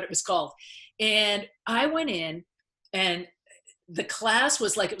what it was called. And I went in, and the class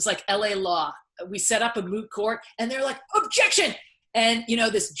was like, it was like LA law. We set up a moot court, and they're like, objection. And,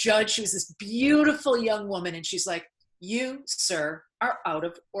 this judge, she was this beautiful young woman, and she's like, you, sir, are out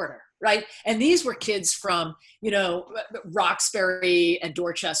of order, right? And these were kids from, Roxbury and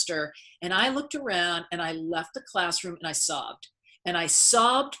Dorchester. And I looked around and I left the classroom and I sobbed. And I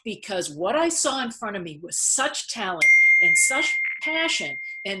sobbed because what I saw in front of me was such talent and such passion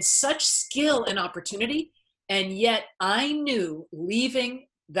and such skill and opportunity. And yet I knew, leaving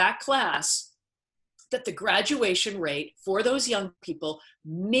that class, that the graduation rate for those young people,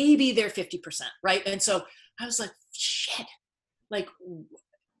 maybe they're 50%, right? And so I was like, shit, like,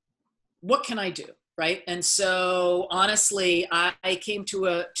 what can I do, right? And so honestly, I came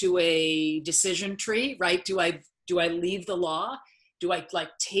to a decision tree, right? Do I leave the law? Do I like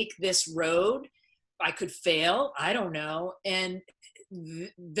take this road? I could fail, I don't know. And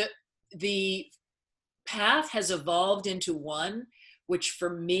the path has evolved into one which, for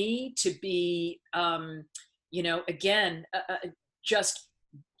me to be, again, just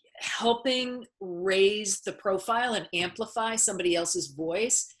helping raise the profile and amplify somebody else's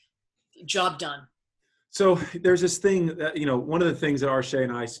voice, job done. So there's this thing that, one of the things that Arshay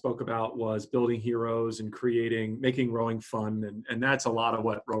and I spoke about was building heroes and making rowing fun. And that's a lot of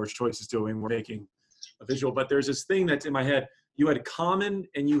what Rowers Choice is doing. We're making a visual, but there's this thing that's in my head. You had Common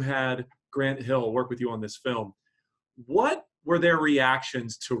and you had Grant Hill work with you on this film. What were their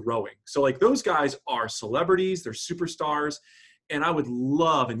reactions to rowing? So like, those guys are celebrities, they're superstars, and I would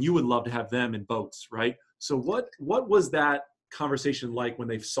love, and you would love to have them in boats, right? So what was that conversation like when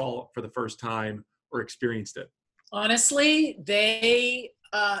they saw it for the first time or experienced it? Honestly,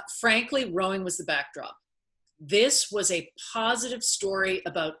 frankly, rowing was the backdrop. This was a positive story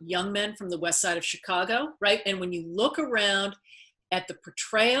about young men from the west side of Chicago, right? And when you look around at the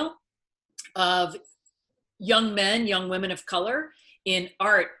portrayal of young men, young women of color in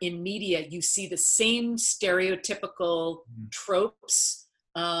art, in media, you see the same stereotypical tropes,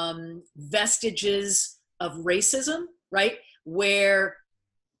 vestiges of racism, right? Where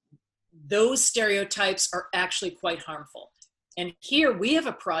those stereotypes are actually quite harmful. And here we have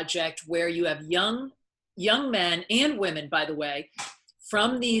a project where you have young men and women, by the way,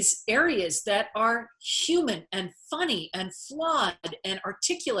 from these areas that are human and funny and flawed and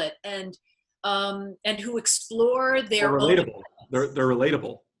articulate and who explore their relatable. They're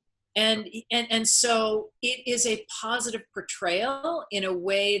relatable. And so it is a positive portrayal in a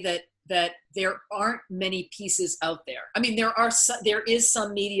way that there aren't many pieces out there. I mean, there is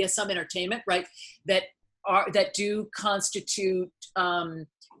some media, some entertainment, right, that do constitute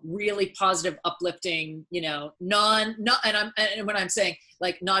really positive, uplifting, and when I'm saying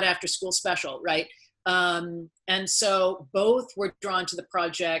like not after school special, right? And so both were drawn to the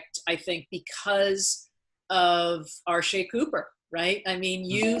project, I think, because of Arshay Cooper, right? I mean,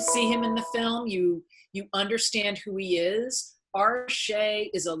 you see him in the film, you understand who he is. Arshay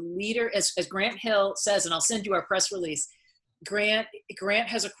is a leader, as Grant Hill says, and I'll send you our press release. Grant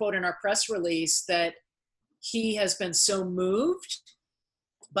has a quote in our press release that he has been so moved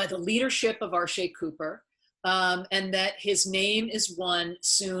by the leadership of Arshay Cooper, and that his name is one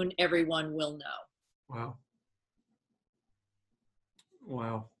soon everyone will know.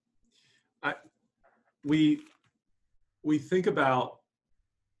 Wow. We think about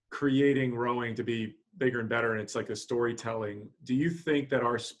creating rowing to be bigger and better, and it's like a storytelling. Do you think that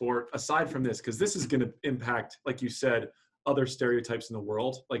our sport, aside from this, because this is going to impact, like you said, other stereotypes in the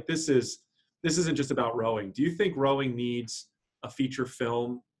world, like this isn't just about rowing. Do you think rowing needs a feature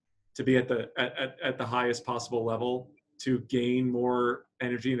film to be at the highest possible level to gain more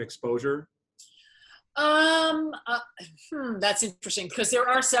energy and exposure? That's interesting, because there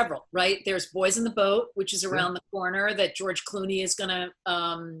are several, right? There's Boys in the Boat, which is around the corner, that George Clooney is going to,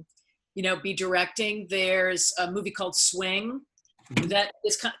 be directing. There's a movie called Swing that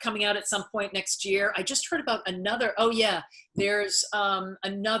is coming out at some point next year. I just heard about another. Oh yeah, there's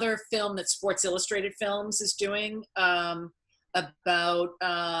another film that Sports Illustrated Films is doing about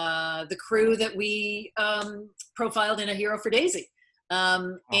the crew that we profiled in A Hero for Daisy,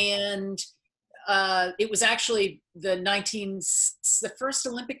 and. It was actually the first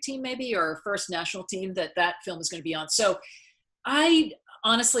Olympic team, maybe, or first national team that film is going to be on. So I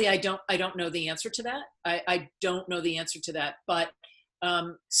honestly don't know the answer to that. I don't know the answer to that, but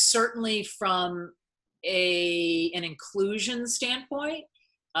certainly from an inclusion standpoint,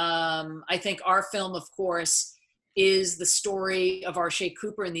 I think our film, of course, is the story of Arshay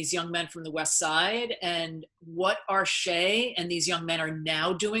Cooper and these young men from the West Side, and what Arshay and these young men are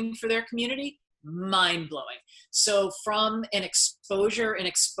now doing for their community, mind-blowing. So from an exposure and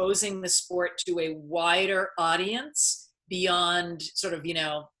exposing the sport to a wider audience beyond sort of,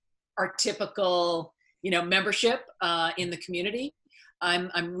 our typical, membership in the community,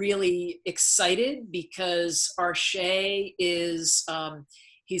 I'm really excited because Arshay is,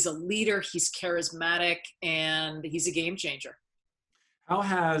 he's a leader, he's charismatic, and he's a game changer. How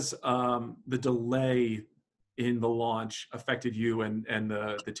has the delay in the launch affected you and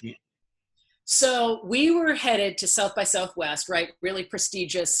the team? So we were headed to South by Southwest, right? Really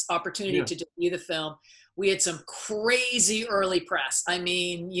prestigious opportunity to debut the film. We had some crazy early press. I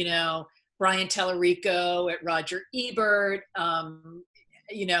mean, Brian Tallarico at Roger Ebert,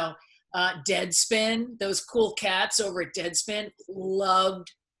 Deadspin, those cool cats over at Deadspin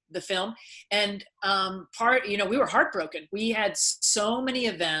loved the film. And we were heartbroken. We had so many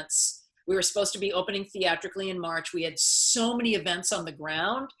events. We were supposed to be opening theatrically in March. We had so many events on the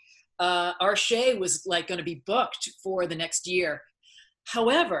ground. Arshay was like going to be booked for the next year.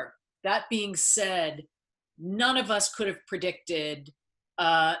 However, that being said, none of us could have predicted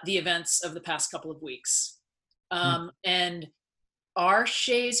the events of the past couple of weeks. And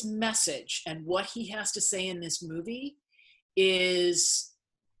Arshay's message and what he has to say in this movie is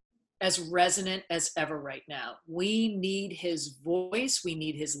as resonant as ever right now. We need his voice, we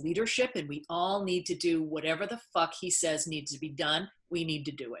need his leadership, and we all need to do whatever the fuck he says needs to be done. We need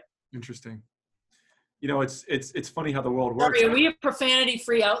to do it. Interesting. It's funny how the world works. Sorry, are we a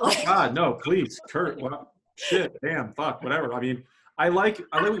profanity-free outlet? Oh God, no, please, Kurt. Well, shit, damn, fuck, whatever. I mean, I like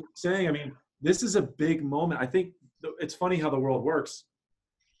what you're saying. I mean, this is a big moment. I think it's funny how the world works.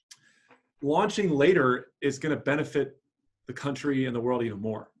 Launching later is going to benefit the country and the world even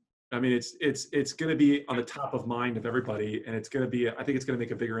more. I mean, it's going to be on the top of mind of everybody, and I think it's going to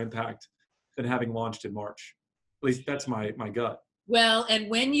make a bigger impact than having launched in March. At least that's my gut. Well, and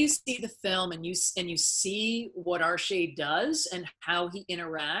when you see the film and you see what Arshay does and how he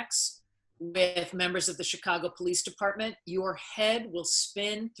interacts with members of the Chicago Police Department, your head will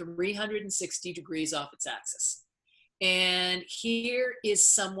spin 360 degrees off its axis. And here is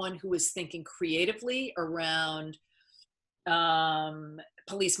someone who is thinking creatively around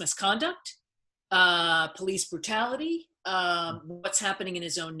police misconduct, police brutality, what's happening in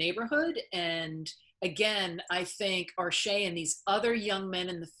his own neighborhood. And again, I think Arshay and these other young men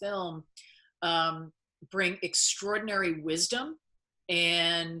in the film bring extraordinary wisdom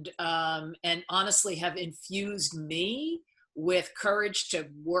and honestly have infused me with courage to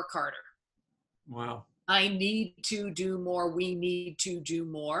work harder. Wow. I need to do more. We need to do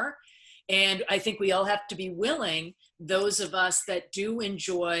more. And I think we all have to be willing, those of us that do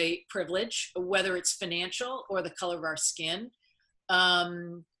enjoy privilege, whether it's financial or the color of our skin,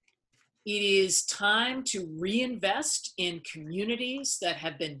 it is time to reinvest in communities that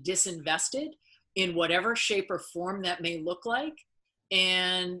have been disinvested in whatever shape or form that may look like.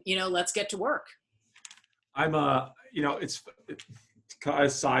 And, let's get to work. I'm it's a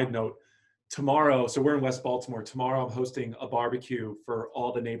side note. Tomorrow, so we're in West Baltimore. Tomorrow I'm hosting a barbecue for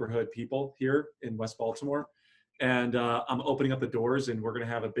all the neighborhood people here in West Baltimore. And I'm opening up the doors, and we're going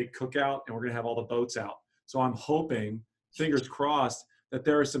to have a big cookout, and we're going to have all the boats out. So I'm hoping, fingers crossed, that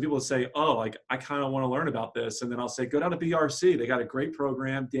there are some people that say, oh, like, I kind of want to learn about this. And then I'll say, go down to BRC. They got a great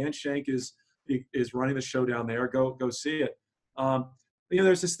program. Dan Shank is running the show down there. Go see it.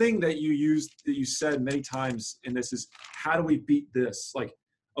 There's this thing that you said many times in this is, how do we beat this? Like,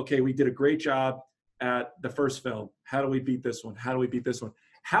 okay, we did a great job at the first film. How do we beat this one? How do we beat this one?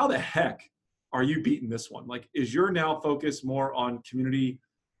 How the heck are you beating this one? Like, is your now focus more on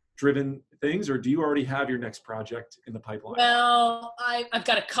community-driven things, or do you already have your next project in the pipeline? Well, I've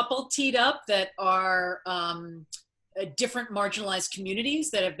got a couple teed up that are different marginalized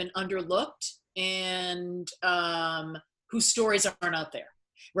communities that have been underlooked and whose stories aren't out there.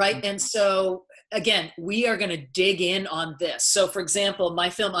 Right. Mm-hmm. And so, again, we are going to dig in on this. So, for example, my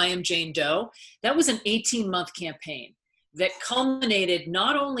film, I Am Jane Doe, that was an 18-month campaign that culminated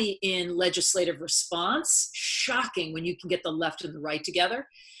not only in legislative response, shocking when you can get the left and the right together,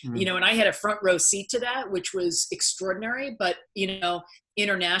 mm-hmm. And I had a front row seat to that, which was extraordinary. But,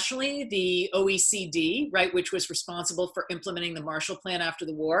 internationally, the OECD, right, which was responsible for implementing the Marshall Plan after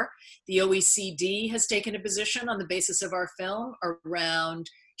the war, the OECD has taken a position on the basis of our film around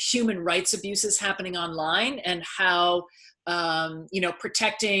human rights abuses happening online and how,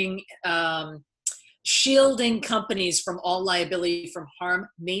 protecting shielding companies from all liability from harm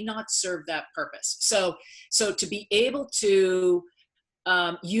may not serve that purpose. So to be able to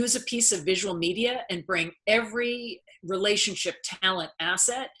use a piece of visual media and bring every relationship, talent,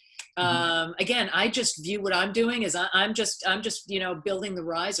 asset. Again, I just view what I'm doing as I'm just building the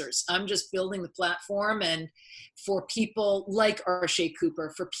risers. I'm just building the platform, and for people like Arshay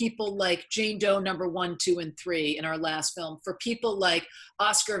Cooper, for people like Jane Doe number 1, 2, and 3 in our last film, for people like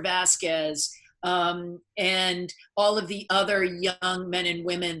Oscar Vasquez, and all of the other young men and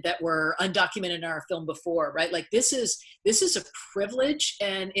women that were undocumented in our film before, right? Like this is a privilege,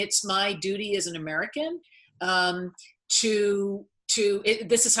 and it's my duty as an American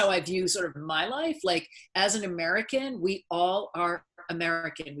this is how I view sort of my life. Like as an American, we all are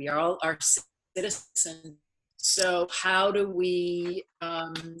American. We all are citizens. So how do we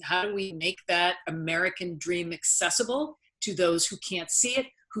make that American dream accessible to those who can't see it,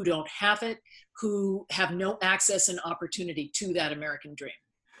 who don't have it, who have no access and opportunity to that American dream?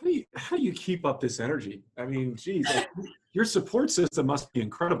 How do you keep up this energy? I mean, geez, like, your support system must be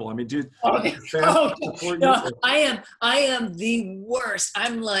incredible. I mean, dude, no, I am the worst.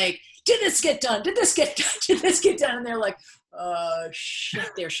 I'm like, did this get done? Did this get done? Did this get done? And they're like,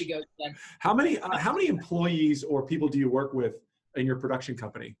 shit, there she goes again. How many employees or people do you work with in your production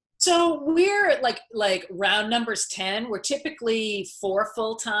company? So we're like round numbers 10. We're typically 4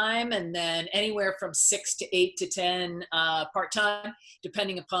 full-time, and then anywhere from 6 to 8 to 10 part-time,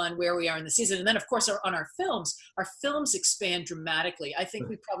 depending upon where we are in the season. And then of course on our films expand dramatically. I think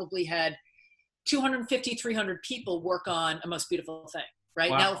we probably had 250, 300 people work on A Most Beautiful Thing,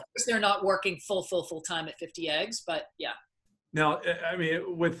 right? Wow. Now, of course, they're not working full time at 50 Eggs, but yeah. Now, I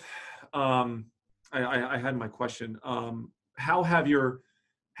mean, with, I had my question. How have your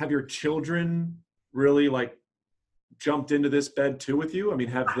children really like jumped into this bed too with you? I mean,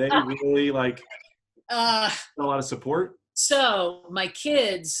 have they really like a lot of support? So my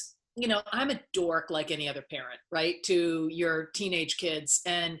kids, I'm a dork like any other parent, right? To your teenage kids.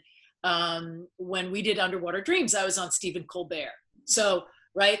 And when we did Underwater Dreams, I was on Stephen Colbert. So,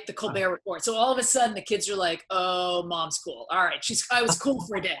 right, the Colbert Report. So all of a sudden the kids are like, oh, mom's cool. All right, I was cool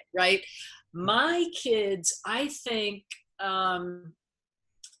for a day, right? My kids, I think,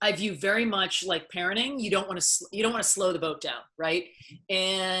 I view very much like parenting. You don't want to slow the boat down, right?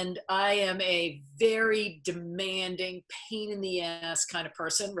 And I am a very demanding, pain in the ass kind of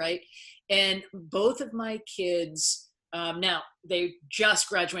person, right? And both of my kids, now they just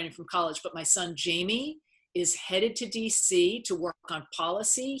graduated from college, but my son Jamie is headed to DC to work on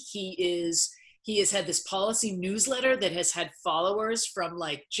policy. He has had this policy newsletter that has had followers from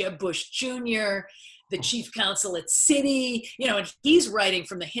like Jeb Bush Jr., the chief counsel at Citi, and he's writing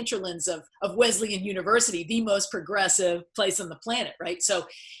from the hinterlands of Wesleyan University, the most progressive place on the planet, right? So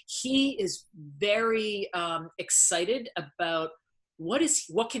he is very excited about what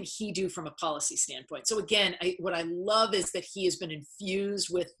can he do from a policy standpoint. So again, what I love is that he has been infused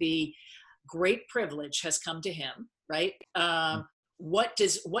with the great privilege has come to him, right? What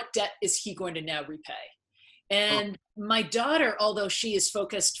debt is he going to now repay? And my daughter, although she is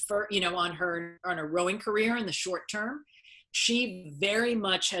focused on her rowing career in the short term, she very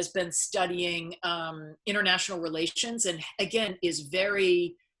much has been studying international relations, and again is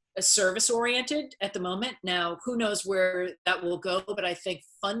very service oriented at the moment. Now, who knows where that will go, but I think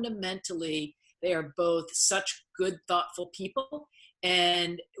fundamentally they are both such good, thoughtful people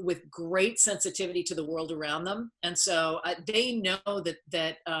and with great sensitivity to the world around them. And so they know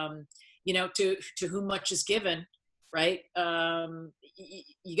that to whom much is given, right?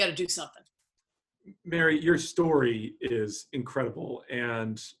 You got to do something. Mary, your story is incredible,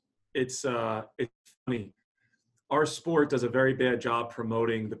 and it's funny. Our sport does a very bad job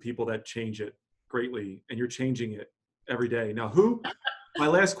promoting the people that change it greatly, and you're changing it every day. Now, my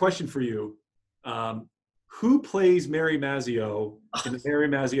last question for you, who plays Mary Mazzio in the Mary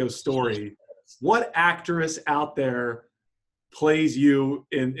Mazzio story? What actress out there plays you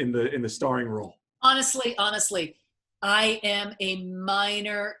in the starring role? Honestly, I am a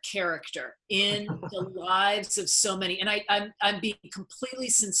minor character in the lives of so many, and I'm being completely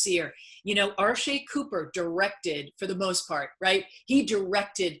sincere. Arshay Cooper directed, for the most part, right? He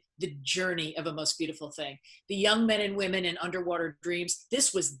directed the journey of A Most Beautiful Thing. The young men and women in Underwater Dreams,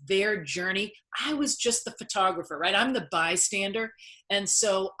 this was their journey. I was just the photographer, right? I'm the bystander. And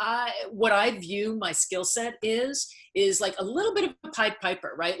so what I view my skill set is like a little bit of a Pied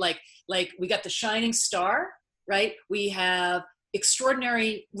Piper, right? Like we got the shining star, right? We have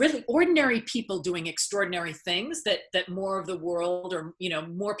extraordinary, really ordinary people doing extraordinary things that more of the world or,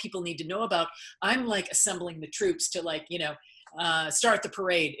 more people need to know about. I'm like assembling the troops to start the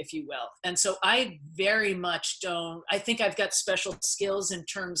parade, if you will. And so I very much I think I've got special skills in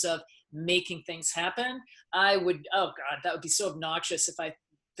terms of making things happen. Oh God, that would be so obnoxious if I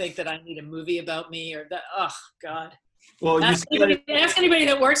think that I need a movie about me or that. Oh God. Well, ask anybody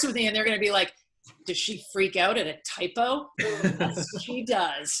that works with me and they're going to be like, does she freak out at a typo? Yes, she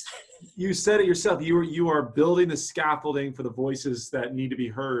does. You said it yourself. You are building the scaffolding for the voices that need to be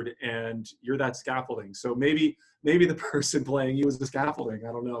heard, and you're that scaffolding. So maybe the person playing you is the scaffolding.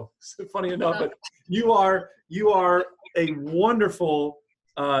 I don't know. Funny enough, but you are a wonderful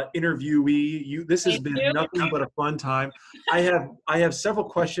interviewee. This has been nothing but a fun time. I have several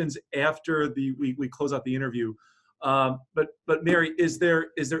questions after we close out the interview. But Mary, is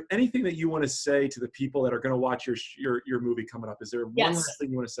there anything that you want to say to the people that are going to watch your movie coming up? Is there one last thing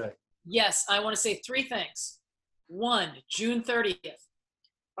you want to say? Yes, I want to say 3 things. 1, June 30th,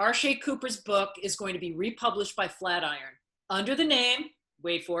 Arshay Cooper's book is going to be republished by Flatiron under the name,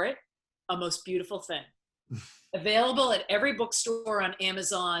 wait for it, A Most Beautiful Thing. Available at every bookstore on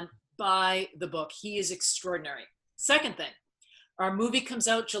Amazon. Buy the book. He is extraordinary. Second thing, our movie comes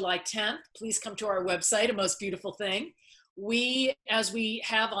out July 10th. Please come to our website, A Most Beautiful Thing. As we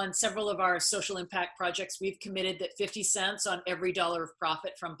have on several of our social impact projects, we've committed that 50 cents on every dollar of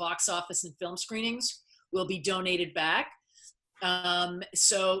profit from box office and film screenings will be donated back.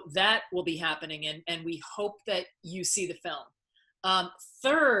 So that will be happening, and we hope that you see the film.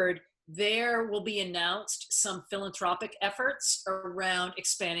 Third, there will be announced some philanthropic efforts around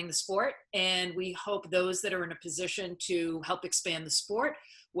expanding the sport, and we hope those that are in a position to help expand the sport,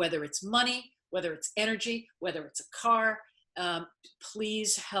 whether it's money, whether it's energy, whether it's a car,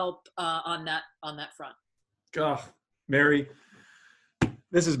 please help on that front. Oh, Mary,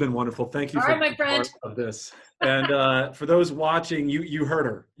 this has been wonderful. Thank you for being part of this. And for those watching, you heard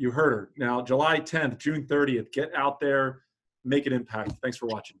her. You heard her. Now, July 10th, June 30th, get out there, make an impact. Thanks for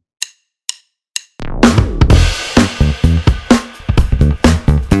watching.